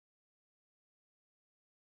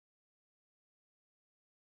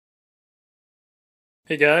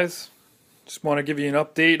Hey guys, just want to give you an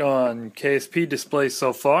update on KSP Display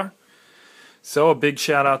so far. So a big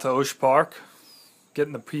shout out to Osh Park,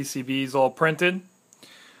 getting the PCBs all printed.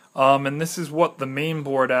 And this is what the main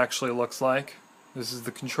board actually looks like. This is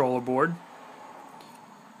the controller board.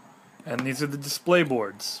 And these are the display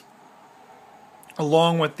boards,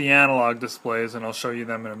 along with the analog displays, and I'll show you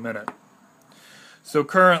them in a minute. So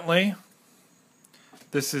currently,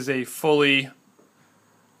 this is a fully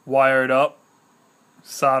wired up,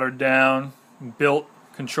 soldered down, built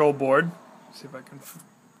control board. See if I can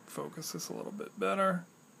focus this a little bit better.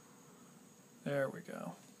 There we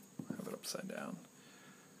go. Have it upside down.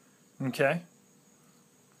 Okay.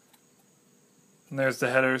 And there's the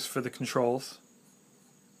headers for the controls,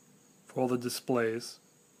 for all the displays.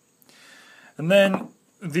 And then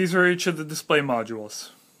these are each of the display modules.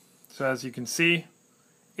 So as you can see,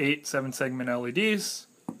 8 7-segment LEDs.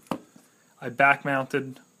 I back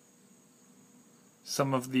mounted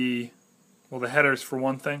some of the headers for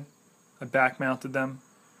one thing. I back mounted them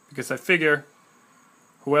because I figure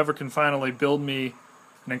whoever can finally build me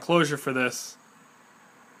an enclosure for this,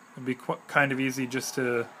 it'd be kind of easy just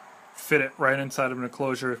to fit it right inside of an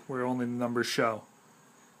enclosure where only the numbers show,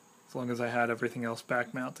 as long as I had everything else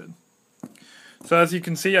back mounted. So as you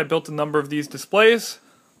can see, I built a number of these displays.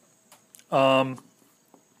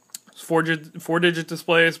 Four-digit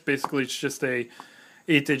displays. Basically, it's just a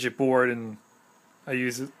 8-digit board, and I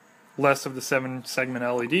use less of the 7-segment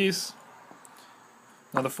LEDs.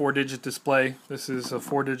 Another 4-digit display. This is a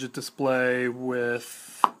 4-digit display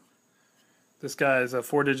with... This guy is a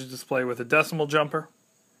 4-digit display with a decimal jumper.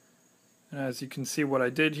 And as you can see, what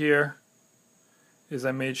I did here is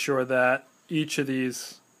I made sure that each of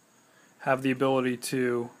these have the ability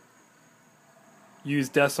to use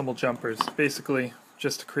decimal jumpers. Basically,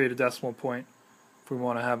 just to create a decimal point if we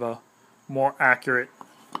want to have a more accurate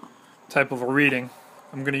type of a reading.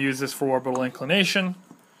 I'm going to use this for orbital inclination.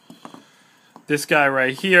 This guy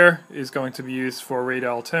right here is going to be used for radar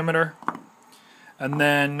altimeter. And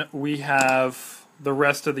then we have the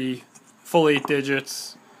rest of the full 8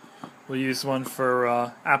 digits. We'll use one for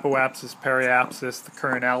apoapsis, periapsis, the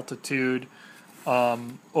current altitude.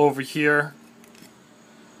 Over here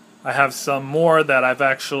I have some more that I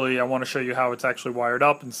want to show you how it's actually wired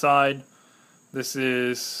up inside. This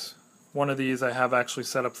is one of these I have actually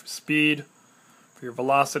set up for speed, for your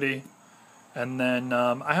velocity. And then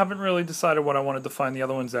I haven't really decided what I want to define the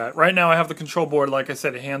other ones at. Right now I have the control board, like I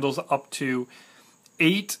said, it handles up to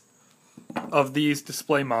 8 of these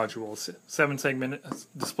display modules, 7-segment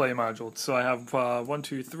display modules. So I have 1,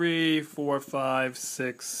 2, 3, 4, 5,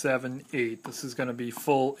 6, 7, 8. This is going to be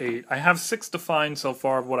full 8. I have 6 defined so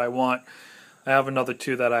far of what I want. I have another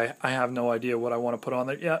 2 that I have no idea what I want to put on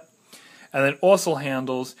there yet. And then also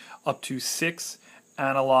handles up to 6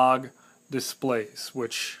 analog displays,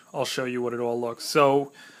 which I'll show you what it all looks.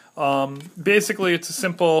 So basically it's a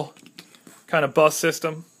simple kind of bus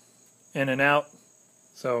system, in and out.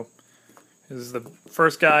 So this is the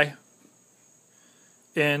first guy,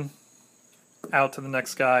 in, out to the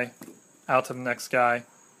next guy, out to the next guy.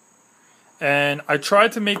 And I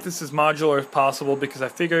tried to make this as modular as possible because I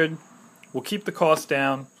figured we'll keep the cost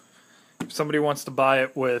down. If somebody wants to buy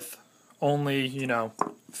it with only,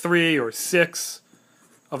 3 or 6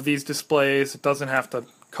 of these displays, it doesn't have to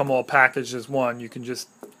come all packaged as one. You can just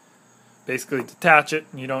basically detach it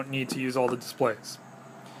and you don't need to use all the displays.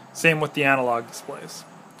 Same with the analog displays.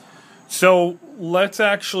 So let's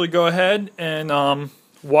actually go ahead and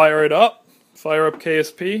wire it up, fire up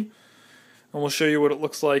KSP, and we'll show you what it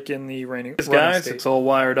looks like in the running state. It's all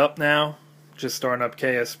wired up now, just starting up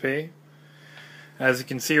KSP. As you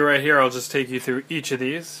can see right here, I'll just take you through each of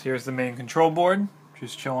these. Here's the main control board,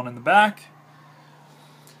 just chilling in the back.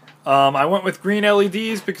 I went with green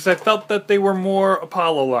LEDs because I felt that they were more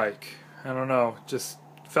Apollo-like. I don't know, just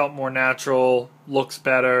felt more natural, looks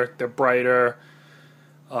better, they're brighter.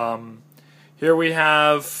 Here we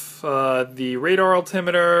have the radar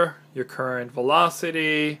altimeter, your current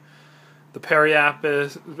velocity, the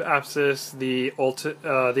periapsis, the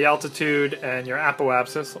altitude, and your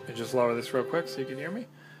apoapsis. Let me just lower this real quick so you can hear me.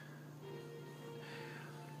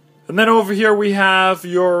 And then over here we have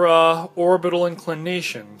your orbital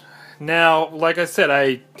inclination. Now, like I said,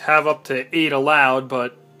 I have up to 8 allowed,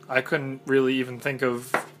 but I couldn't really even think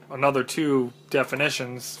of another 2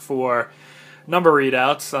 definitions for number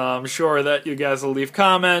readouts. I'm sure that you guys will leave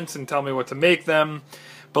comments and tell me what to make them.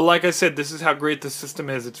 But like I said, this is how great the system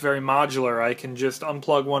is. It's very modular. I can just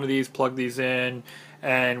unplug one of these, plug these in,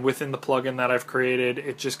 and within the plugin that I've created,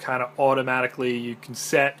 it just kind of automatically, you can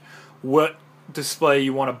set what display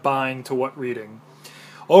you want to bind to what reading.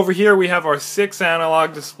 Over here we have our 6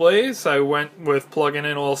 analog displays. I went with plugging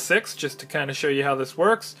in all 6 just to kind of show you how this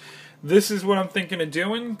works. This is what I'm thinking of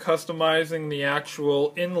doing, customizing the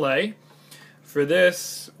actual inlay. For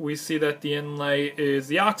this, we see that the inlay is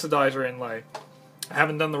the oxidizer inlay. I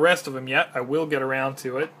haven't done the rest of them yet. I will get around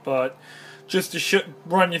to it, but just to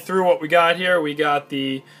run you through what we got here, we got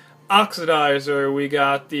the oxidizer, we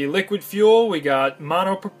got the liquid fuel, we got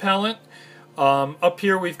monopropellant. Up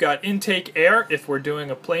here we've got intake air if we're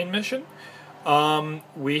doing a plane mission.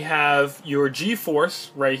 We have your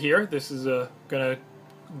G-force right here. This is going to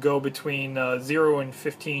go between 0 and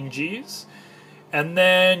 15 Gs. And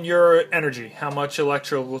then your energy, how much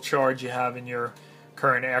electrical charge you have in your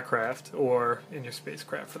current aircraft, or in your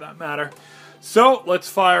spacecraft for that matter. So let's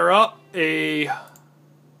fire up a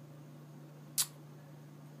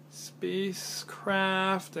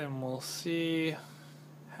spacecraft and we'll see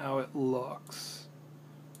how it looks.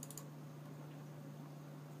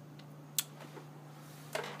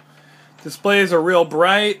 Displays are real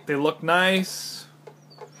bright, they look nice.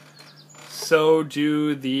 So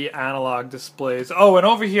do the analog displays. Oh, and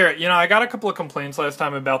over here, you know, I got a couple of complaints last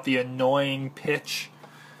time about the annoying pitch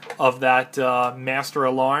of that master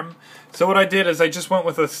alarm. So what I did is I just went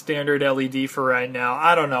with a standard LED for right now.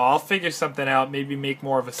 I don't know, I'll figure something out, maybe make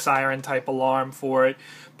more of a siren type alarm for it.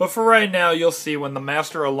 But for right now, you'll see when the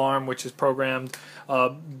master alarm, which is programmed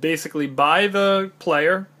basically by the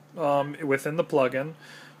player within the plugin,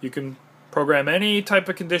 you can program any type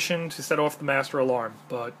of condition to set off the master alarm.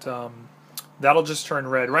 But that'll just turn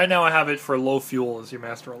red. Right now I have it for low fuel as your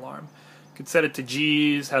master alarm. You could set it to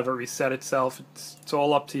G's, have it reset itself. It's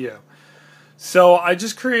all up to you. So I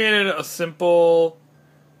just created a simple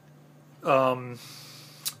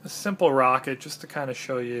rocket just to kind of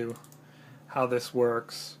show you how this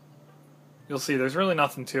works. You'll see there's really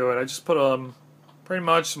nothing to it. I just put pretty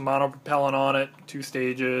much some monopropellant on it, 2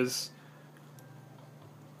 stages.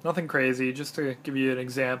 Nothing crazy, just to give you an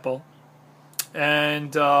example.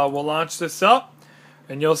 And we'll launch this up,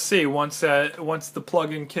 and you'll see once the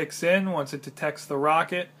plug-in kicks in, once it detects the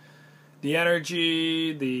rocket, the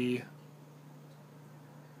energy, the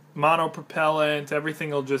monopropellant, everything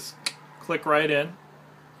will just click right in.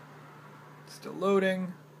 Still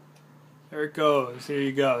loading. There it goes. Here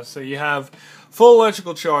you go. So you have full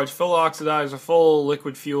electrical charge, full oxidizer, full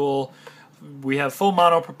liquid fuel. We have full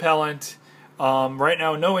monopropellant. Right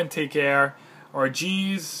now, no intake air. Our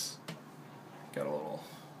G's. Got a little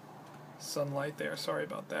sunlight there, sorry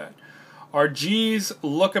about that. Our G's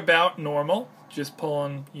look about normal, just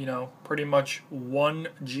pulling, you know, pretty much 1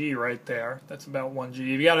 G right there. That's about 1 G.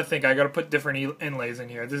 You got to think, I got to put different inlays in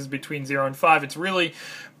here. This is between 0 and 5. It's really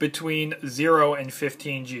between 0 and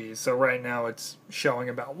 15 G's. So right now it's showing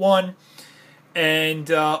about 1. And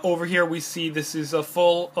over here we see this is a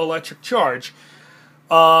full electric charge.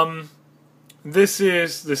 This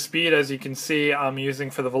is the speed, as you can see, I'm using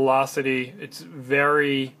for the velocity. It's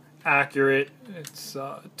very accurate. It's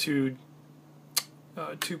two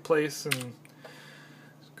place and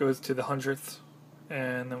goes to the 100th.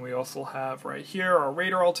 And then we also have right here our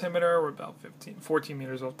radar altimeter. We're about 14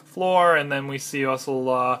 meters off the floor. And then we see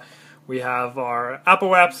also we have our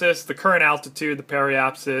apoapsis, the current altitude, the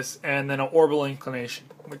periapsis, and then an orbital inclination,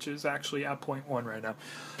 which is actually at 0.1 right now.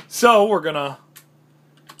 So we're gonna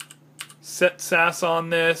set SAS on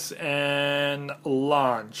this and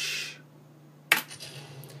launch.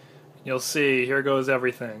 You'll see, here goes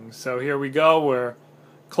everything. So here we go, we're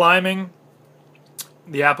climbing.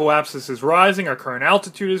 The apoapsis is rising, our current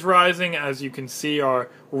altitude is rising. As you can see, our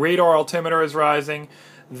radar altimeter is rising.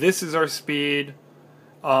 This is our speed.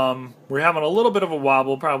 We're having a little bit of a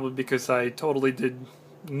wobble, probably because I totally did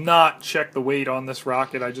not check the weight on this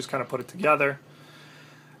rocket. I just kind of put it together.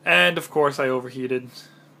 And of course I overheated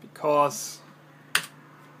because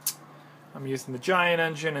I'm using the giant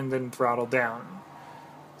engine and then throttle down.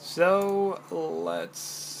 So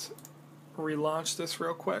let's relaunch this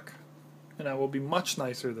real quick, and I will be much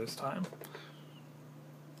nicer this time.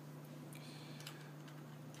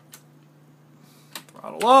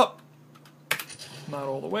 Throttle up. Not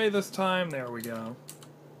all the way this time. There we go.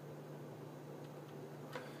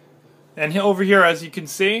 And over here, as you can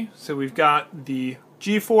see, so we've got the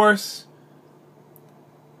G-force.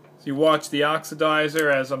 So you watch the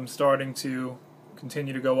oxidizer as I'm starting to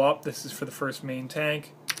continue to go up. This is for the first main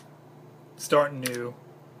tank. Starting to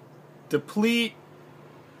deplete.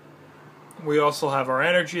 We also have our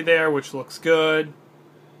energy there, which looks good.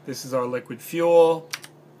 This is our liquid fuel.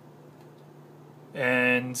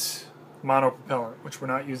 And monopropellant, which we're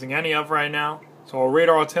not using any of right now. So our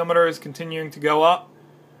radar altimeter is continuing to go up.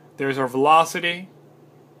 There's our velocity,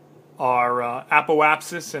 our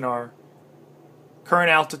apoapsis, and our current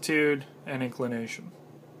altitude, and inclination.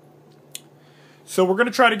 So we're going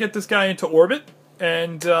to try to get this guy into orbit,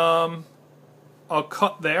 and I'll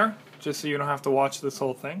cut there just so you don't have to watch this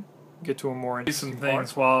whole thing. Get to a more interesting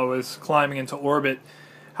things while I was climbing into orbit.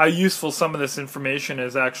 How useful some of this information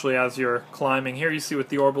is actually as you're climbing. Here you see with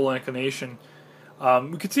the orbital inclination,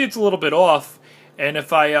 we can see it's a little bit off, and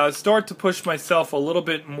if I start to push myself a little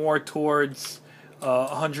bit more towards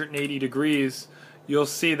 180 degrees, you'll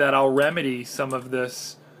see that I'll remedy some of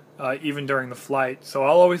this even during the flight. So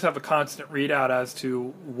I'll always have a constant readout as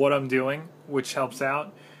to what I'm doing, which helps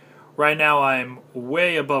out. Right now I'm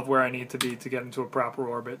way above where I need to be to get into a proper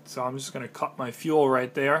orbit, so I'm just going to cut my fuel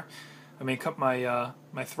right there. Cut my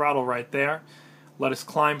my throttle right there. Let us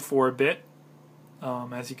climb for a bit.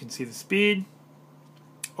 As you can see, the speed.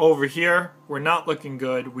 Over here, we're not looking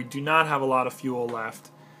good. We do not have a lot of fuel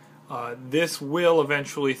left. This will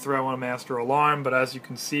eventually throw a master alarm, but as you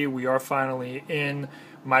can see, we are finally in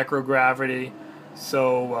microgravity,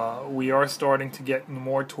 so we are starting to get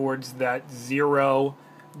more towards that 0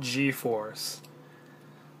 G-force.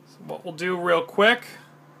 So what we'll do real quick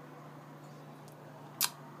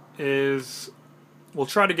is we'll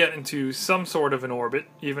try to get into some sort of an orbit,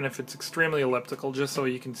 even if it's extremely elliptical, just so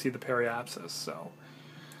you can see the periapsis. So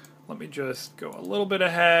let me just go a little bit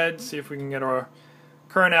ahead, see if we can get our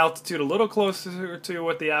current altitude a little closer to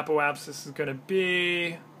what the apoapsis is going to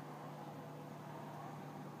be.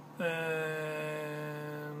 And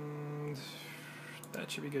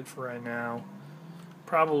that should be good for right now.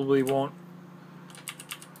 Probably won't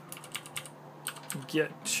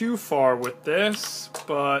get too far with this,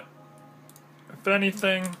 but if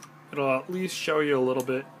anything, it'll at least show you a little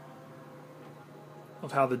bit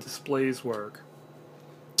of how the displays work.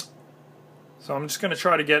 So I'm just going to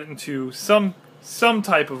try to get into some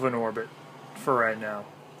type of an orbit for right now,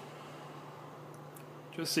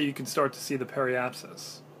 just so you can start to see the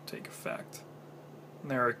periapsis take effect.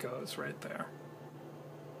 And there it goes right there.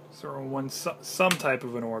 So we're in some type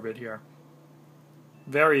of an orbit here.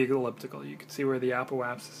 Very elliptical. You can see where the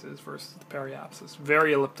apoapsis is versus the periapsis.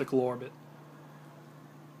 Very elliptical orbit.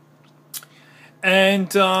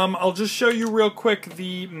 And I'll just show you real quick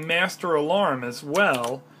the master alarm as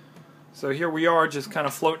well. So here we are just kind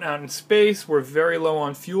of floating out in space. We're very low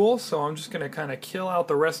on fuel, so I'm just going to kind of kill out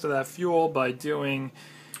the rest of that fuel by doing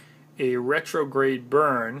a retrograde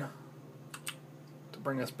burn to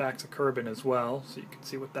bring us back to Kerbal as well, so you can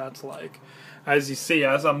see what that's like. As you see,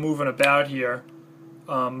 as I'm moving about here,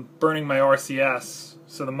 burning my RCS,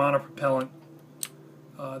 so the monopropellant,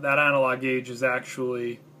 that analog gauge is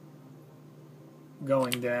actually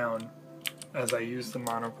going down as I use the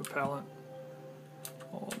monopropellant.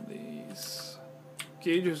 All these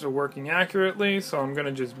gauges are working accurately, so I'm going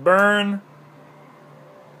to just burn,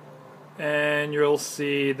 and you'll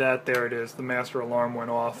see that there it is, the master alarm went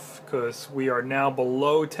off because we are now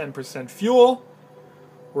below 10% fuel.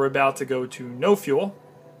 We're about to go to no fuel.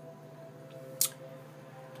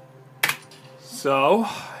 So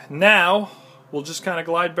now we'll just kind of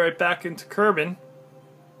glide right back into Kerbal,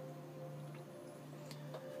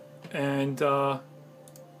 and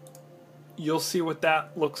you'll see what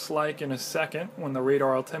that looks like in a second when the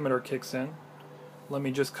radar altimeter kicks in. Let me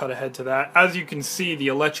just cut ahead to that. As you can see, the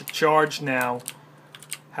electric charge now,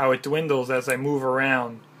 how it dwindles as I move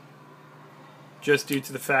around, just due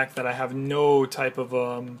to the fact that I have no type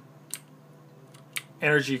of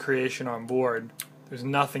energy creation on board. There's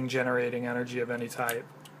nothing generating energy of any type.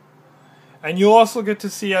 And you'll also get to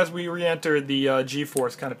see as we re-enter the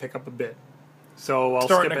G-force kind of pick up a bit. So I'll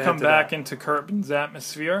start to come back into Kerbal's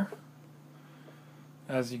atmosphere.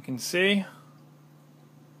 As you can see,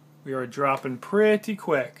 we are dropping pretty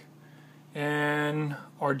quick, and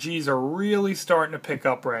our G's are really starting to pick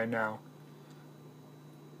up right now.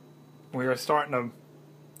 We are starting to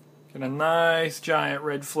get a nice giant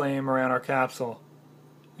red flame around our capsule,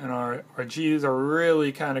 and our G's are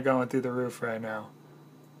really kind of going through the roof right now.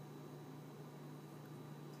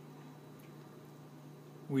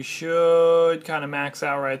 We should kind of max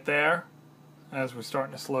out right there as we're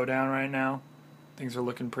starting to slow down right now. Things are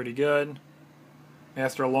looking pretty good.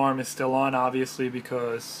 Master alarm is still on, obviously,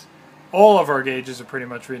 because all of our gauges are pretty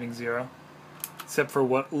much reading 0, except for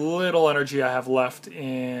what little energy I have left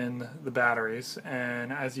in the batteries.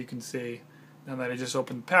 And as you can see, now that I just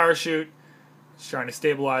opened the parachute, it's trying to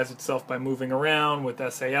stabilize itself by moving around with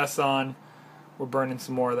SAS on. We're burning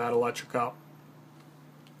some more of that electric up.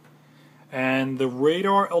 And the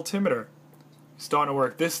radar altimeter is starting to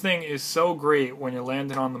work. This thing is so great when you're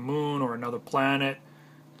landing on the moon or another planet.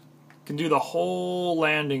 You can do the whole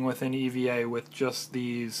landing within EVA with just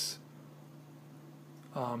these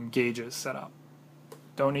gauges set up.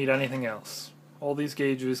 Don't need anything else. All these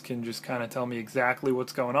gauges can just kind of tell me exactly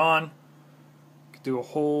what's going on. Could do a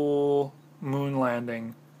whole moon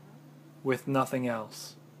landing with nothing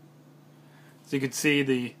else. So you can see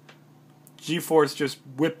the G-force just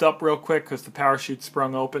whipped up real quick because the parachute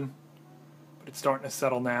sprung open, but it's starting to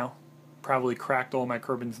settle now. Probably cracked all my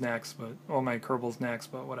Kerbals necks,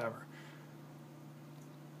 but whatever.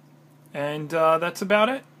 And that's about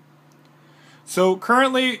it. So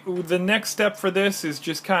currently, the next step for this is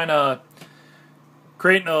just kind of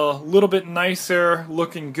creating a little bit nicer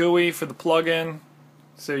looking GUI for the plugin,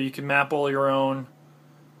 so you can map all your own.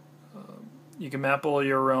 You can map all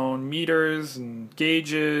your own meters and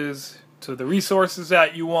gauges to the resources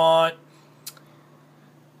that you want.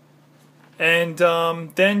 And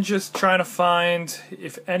then just trying to find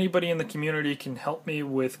if anybody in the community can help me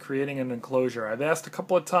with creating an enclosure. I've asked a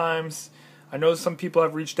couple of times. I know some people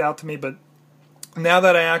have reached out to me, but now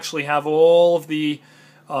that I actually have all of the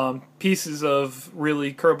pieces of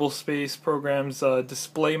really Kerbal Space Program's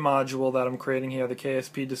display module that I'm creating here, the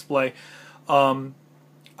KSP Display,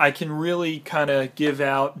 I can really kind of give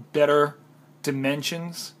out better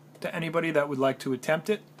dimensions to anybody that would like to attempt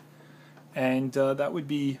it. And that would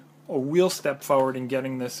be a real step forward in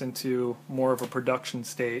getting this into more of a production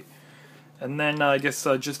state. And then I guess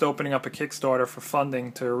just opening up a Kickstarter for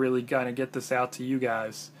funding to really kind of get this out to you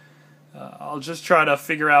guys. I'll just try to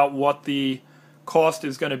figure out what the cost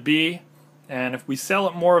is going to be, and if we sell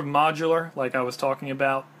it more of modular like I was talking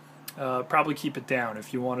about, probably keep it down.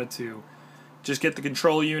 If you wanted to just get the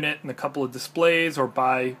control unit and a couple of displays, or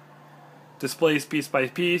buy displays piece by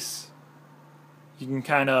piece, you can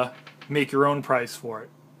kind of make your own price for it.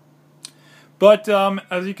 But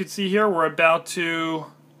as you can see here, we're about to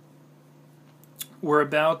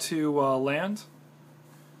land.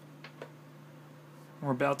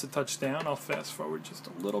 We're about to touch down. I'll fast forward just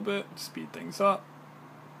a little bit, speed things up,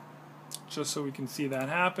 just so we can see that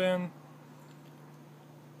happen.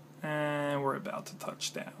 And we're about to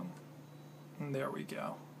touch down. And there we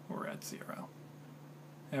go. We're at 0.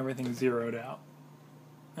 Everything's zeroed out.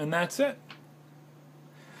 And that's it.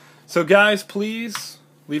 So guys, please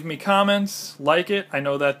leave me comments, like it. I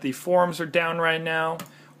know that the forums are down right now.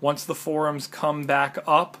 Once the forums come back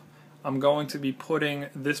up, I'm going to be putting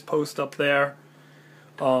this post up there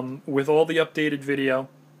with all the updated video.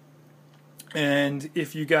 And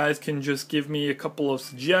if you guys can just give me a couple of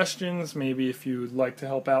suggestions, maybe if you'd like to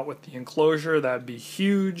help out with the enclosure, that'd be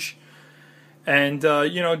huge. And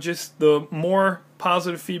you know, just the more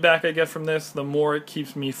positive feedback I get from this, the more it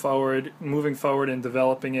keeps me moving forward and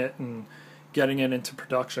developing it and getting it into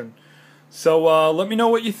production. So let me know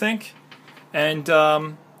what you think, and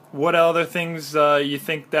what other things you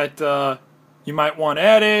think that you might want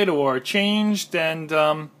added or changed. And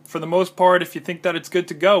for the most part, if you think that it's good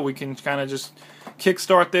to go, we can kind of just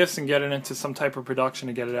kickstart this and get it into some type of production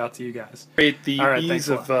and get it out to you guys. The ease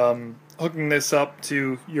of hooking this up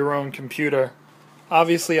to your own computer.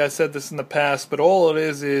 Obviously, I said this in the past, but all it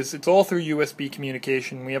is it's all through USB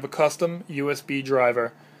communication. We have a custom USB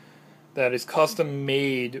driver that is custom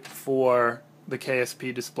made for the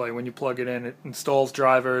KSP display. When you plug it in, it installs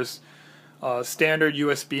drivers, standard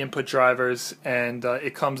USB input drivers, and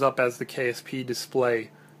it comes up as the KSP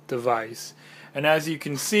display device. And as you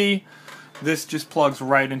can see, this just plugs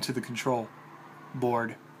right into the control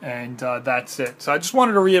board, and that's it. So I just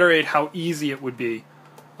wanted to reiterate how easy it would be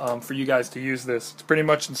for you guys to use this. It's pretty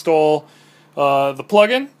much install the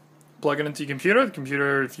plugin, plug it into your computer. The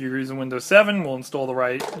computer, if you're using Windows 7, will install the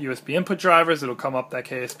right USB input drivers. It'll come up that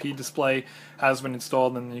KSP display has been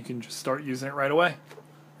installed, and you can just start using it right away.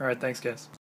 Alright, thanks guys.